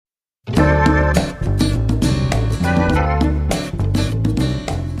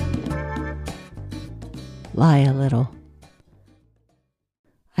lie a little.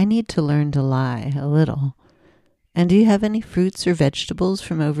 I need to learn to lie a little. And do you have any fruits or vegetables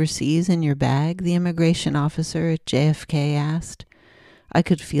from overseas in your bag? The immigration officer at JFK asked. I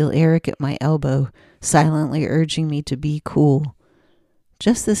could feel Eric at my elbow, silently urging me to be cool.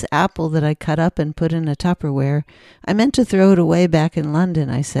 Just this apple that I cut up and put in a Tupperware. I meant to throw it away back in London,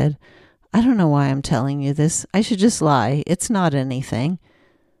 I said. I don't know why I'm telling you this. I should just lie. It's not anything.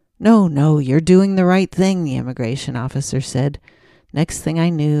 No, you're doing the right thing, the immigration officer said. Next thing I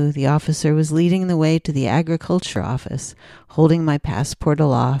knew, the officer was leading the way to the agriculture office, holding my passport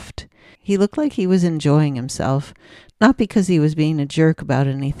aloft. He looked like he was enjoying himself, not because he was being a jerk about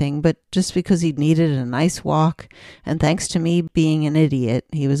anything, but just because he needed a nice walk, and thanks to me being an idiot,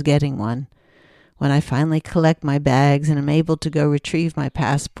 he was getting one. When I finally collect my bags and am able to go retrieve my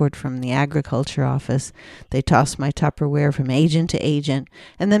passport from the agriculture office, they toss my Tupperware from agent to agent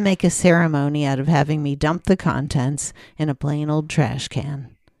and then make a ceremony out of having me dump the contents in a plain old trash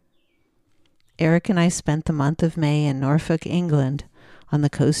can. Eric and I spent the month of May in Norfolk, England, on the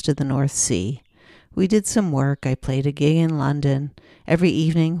coast of the North Sea. We did some work. I played a gig in London. Every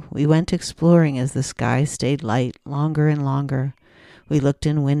evening we went exploring as the sky stayed light longer and longer. We looked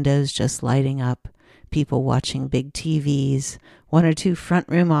in windows just lighting up, people watching big TVs, one or two front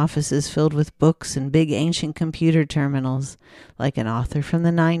room offices filled with books and big ancient computer terminals, like an author from the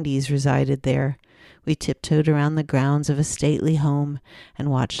 90s resided there. We tiptoed around the grounds of a stately home and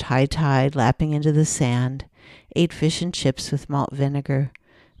watched high tide lapping into the sand, ate fish and chips with malt vinegar,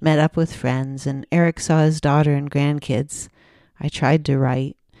 met up with friends, and Eric saw his daughter and grandkids. I tried to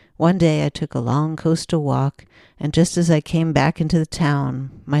write. One day I took a long coastal walk, and just as I came back into the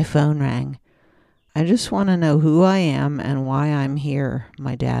town, my phone rang. I just want to know who I am and why I'm here,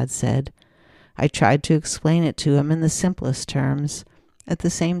 my dad said. I tried to explain it to him in the simplest terms, at the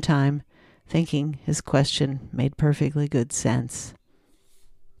same time thinking his question made perfectly good sense.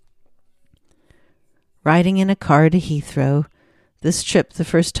 Riding in a car to Heathrow, this trip the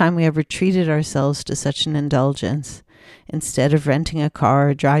first time we ever treated ourselves to such an indulgence. Instead of renting a car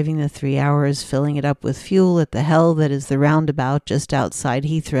or driving the 3 hours, filling it up with fuel at the hell that is the roundabout just outside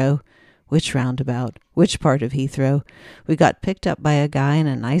Heathrow. Which roundabout? Which part of Heathrow? We got picked up by a guy in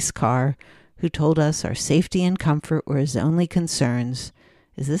a nice car who told us our safety and comfort were his only concerns.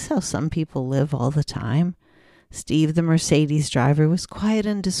 Is this how some people live all the time? Steve, the Mercedes driver, was quiet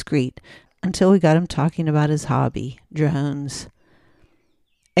and discreet until we got him talking about his hobby, drones.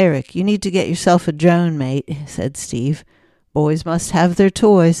 Eric, you need to get yourself a drone, mate, said Steve. Boys must have their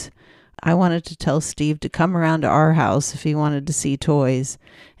toys. I wanted to tell Steve to come around to our house if he wanted to see toys.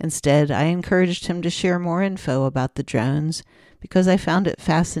 Instead, I encouraged him to share more info about the drones because I found it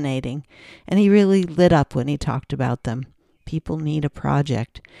fascinating, and he really lit up when he talked about them. People need a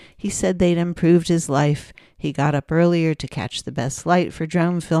project. He said they'd improved his life. He got up earlier to catch the best light for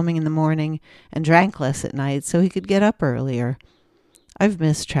drone filming in the morning and drank less at night so he could get up earlier. I've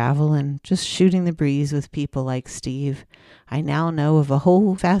missed travel and just shooting the breeze with people like Steve. I now know of a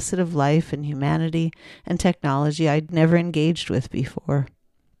whole facet of life and humanity and technology I'd never engaged with before.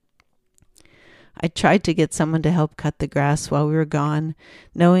 I tried to get someone to help cut the grass while we were gone,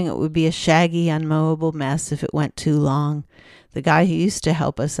 knowing it would be a shaggy, unmowable mess if it went too long. The guy who used to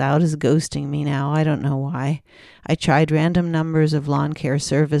help us out is ghosting me now. I don't know why. I tried random numbers of lawn care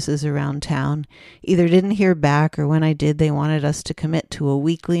services around town. Either didn't hear back, or when I did, they wanted us to commit to a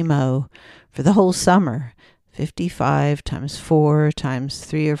weekly mow for the whole summer. 55 times 4 times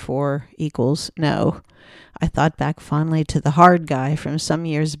 3 or 4 equals no. I thought back fondly to the hard guy from some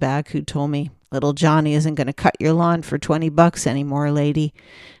years back who told me, "Little Johnny isn't going to cut your lawn for $20 anymore, lady,"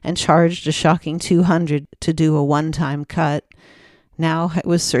 and charged a shocking $200 to do a one-time cut. Now I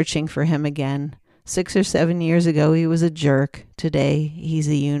was searching for him again. 6 or 7 years ago he was a jerk. Today he's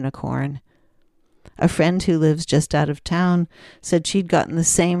a unicorn. A friend who lives just out of town said she'd gotten the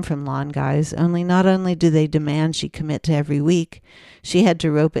same from lawn guys, only not only do they demand she commit to every week, she had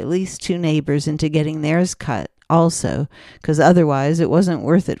to rope at least 2 neighbors into getting theirs cut also, because otherwise it wasn't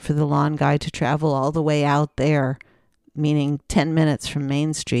worth it for the lawn guy to travel all the way out there, meaning 10 minutes from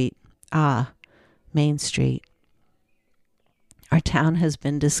Main Street. Ah, Main Street. Our town has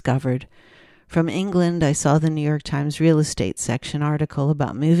been discovered. From England, I saw the New York Times real estate section article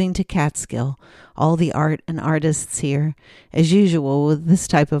about moving to Catskill, all the art and artists here. As usual with this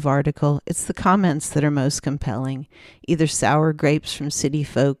type of article, it's the comments that are most compelling. Either sour grapes from city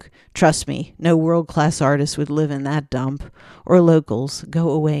folk, trust me, no world-class artist would live in that dump, or locals, go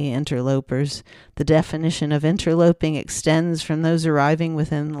away interlopers. The definition of interloping extends from those arriving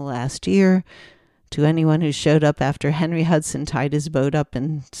within the last year To anyone who showed up after Henry Hudson tied his boat up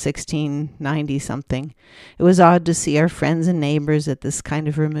in 1690-something. It was odd to see our friends and neighbors at this kind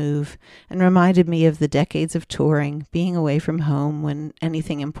of remove, and reminded me of the decades of touring, being away from home when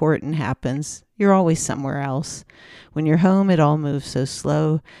anything important happens. You're always somewhere else. When you're home, it all moves so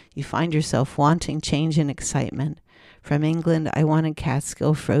slow, you find yourself wanting change and excitement. From England, I wanted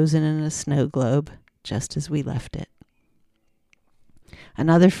Catskill frozen in a snow globe, just as we left it.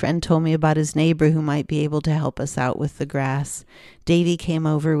 Another friend told me about his neighbor who might be able to help us out with the grass. Davy came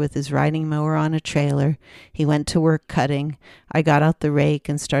over with his riding mower on a trailer. He went to work cutting. I got out the rake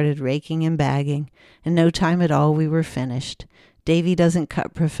and started raking and bagging. In no time at all, we were finished. Davy doesn't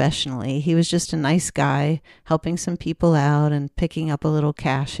cut professionally. He was just a nice guy, helping some people out and picking up a little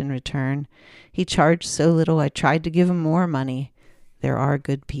cash in return. He charged so little I tried to give him more money. There are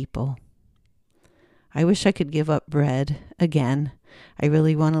good people. I wish I could give up bread again. I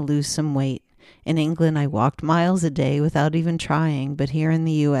really want to lose some weight. In England, I walked miles a day without even trying, but here in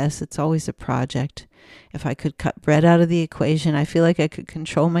the U.S., it's always a project. If I could cut bread out of the equation, I feel like I could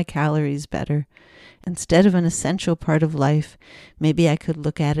control my calories better. Instead of an essential part of life, maybe I could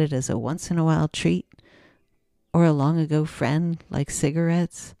look at it as a once-in-a-while treat or a long-ago friend, like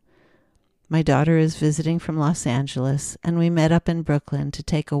cigarettes. My daughter is visiting from Los Angeles, and we met up in Brooklyn to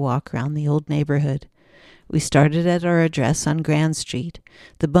take a walk around the old neighborhood. We started at our address on Grand Street,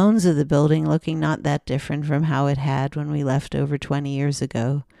 the bones of the building looking not that different from how it had when we left over 20 years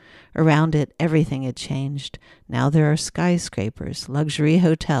ago. Around it, everything had changed. Now there are skyscrapers, luxury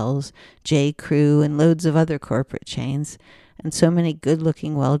hotels, J. Crew, and loads of other corporate chains, and so many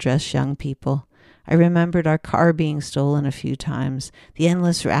good-looking, well-dressed young people. I remembered our car being stolen a few times, the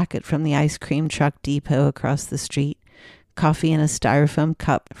endless racket from the ice cream truck depot across the street, coffee in a styrofoam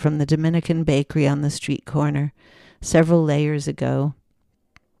cup from the Dominican bakery on the street corner. Several layers ago,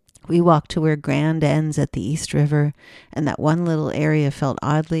 we walked to where Grand ends at the East River, and that one little area felt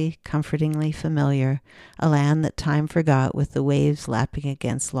oddly, comfortingly familiar, a land that time forgot with the waves lapping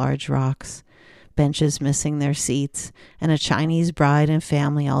against large rocks, benches missing their seats, and a Chinese bride and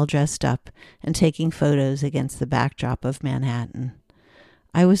family all dressed up and taking photos against the backdrop of Manhattan.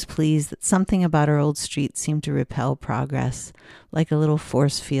 I was pleased that something about our old street seemed to repel progress, like a little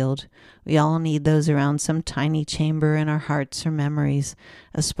force field. We all need those around some tiny chamber in our hearts or memories,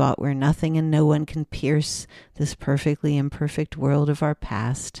 a spot where nothing and no one can pierce this perfectly imperfect world of our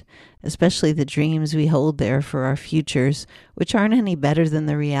past, especially the dreams we hold there for our futures, which aren't any better than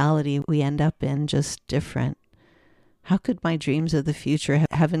the reality we end up in, just different. How could my dreams of the future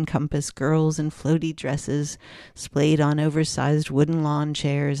have encompassed girls in floaty dresses, splayed on oversized wooden lawn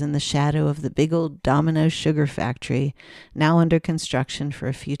chairs in the shadow of the big old Domino sugar factory, now under construction for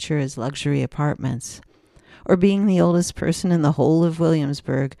a future as luxury apartments? Or being the oldest person in the whole of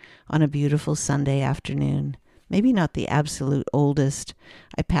Williamsburg on a beautiful Sunday afternoon? Maybe not the absolute oldest.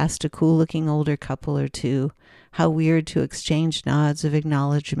 I passed a cool-looking older couple or two. How weird to exchange nods of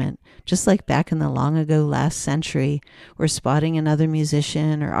acknowledgement, just like back in the long ago last century, where spotting another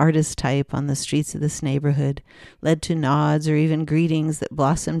musician or artist type on the streets of this neighborhood led to nods or even greetings that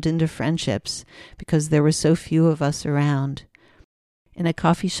blossomed into friendships because there were so few of us around. In a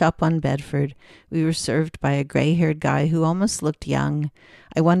coffee shop on Bedford, we were served by a gray-haired guy who almost looked young.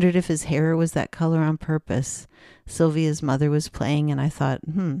 I wondered if his hair was that color on purpose. Sylvia's mother was playing, and I thought,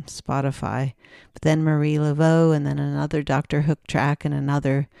 Spotify. But then Marie Laveau, and then another Dr. Hook track, and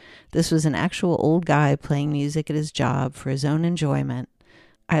another. This was an actual old guy playing music at his job for his own enjoyment.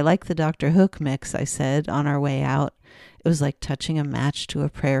 I like the Dr. Hook mix, I said, on our way out. It was like touching a match to a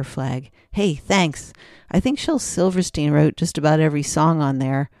prayer flag. Hey, thanks. I think Shel Silverstein wrote just about every song on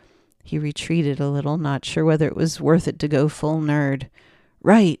there. He retreated a little, not sure whether it was worth it to go full nerd.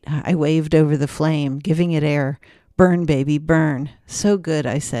 Right, I waved over the flame, giving it air. Burn, baby, burn. So good,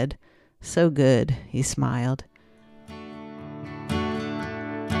 I said. So good, he smiled.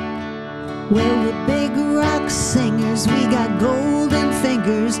 Well, we're big rock singers, we got golden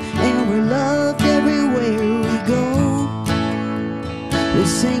fingers, and we're loved everywhere we go. We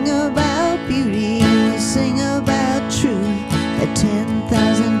sing about beauty, we sing about truth, at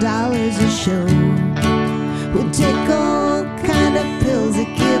 $10,000 a show. We take all kind of pills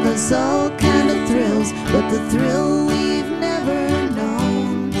that give us all kind of thrills, but the thrill we've never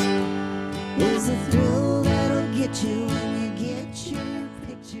known is the thrill that'll get you when you get your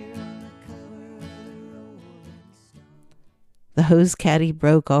picture on the cover of the Rolling Stone. The hose caddy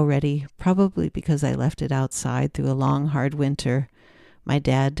broke already, probably because I left it outside through a long, hard winter. My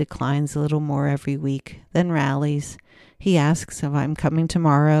dad declines a little more every week, then rallies. He asks if I'm coming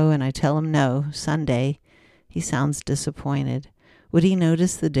tomorrow, and I tell him no, Sunday. He sounds disappointed. Would he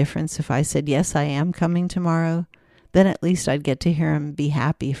notice the difference if I said, yes, I am coming tomorrow? Then at least I'd get to hear him be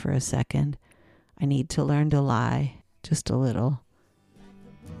happy for a second. I need to learn to lie, just a little.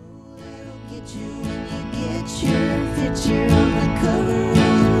 Get you when you get your picture on the cover of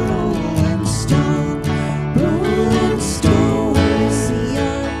the Rolling Stone. Rolling Stone, you see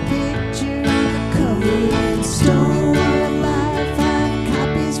our picture on the cover. Rolling Stone, wanna buy 5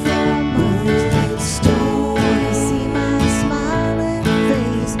 copies for our mothers. Stone, you see my smiling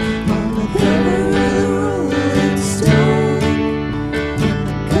face on the cover of the Rolling Stone. On the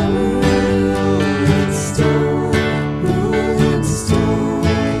cover of the Rolling Stone. Rolling Stone. Rolling Stone.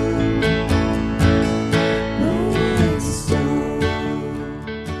 Rolling Stone.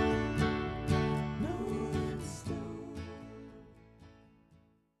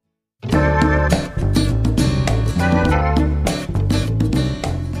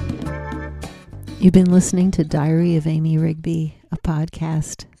 You've been listening to Diary of Amy Rigby, a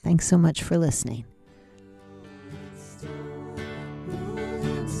podcast. Thanks so much for listening.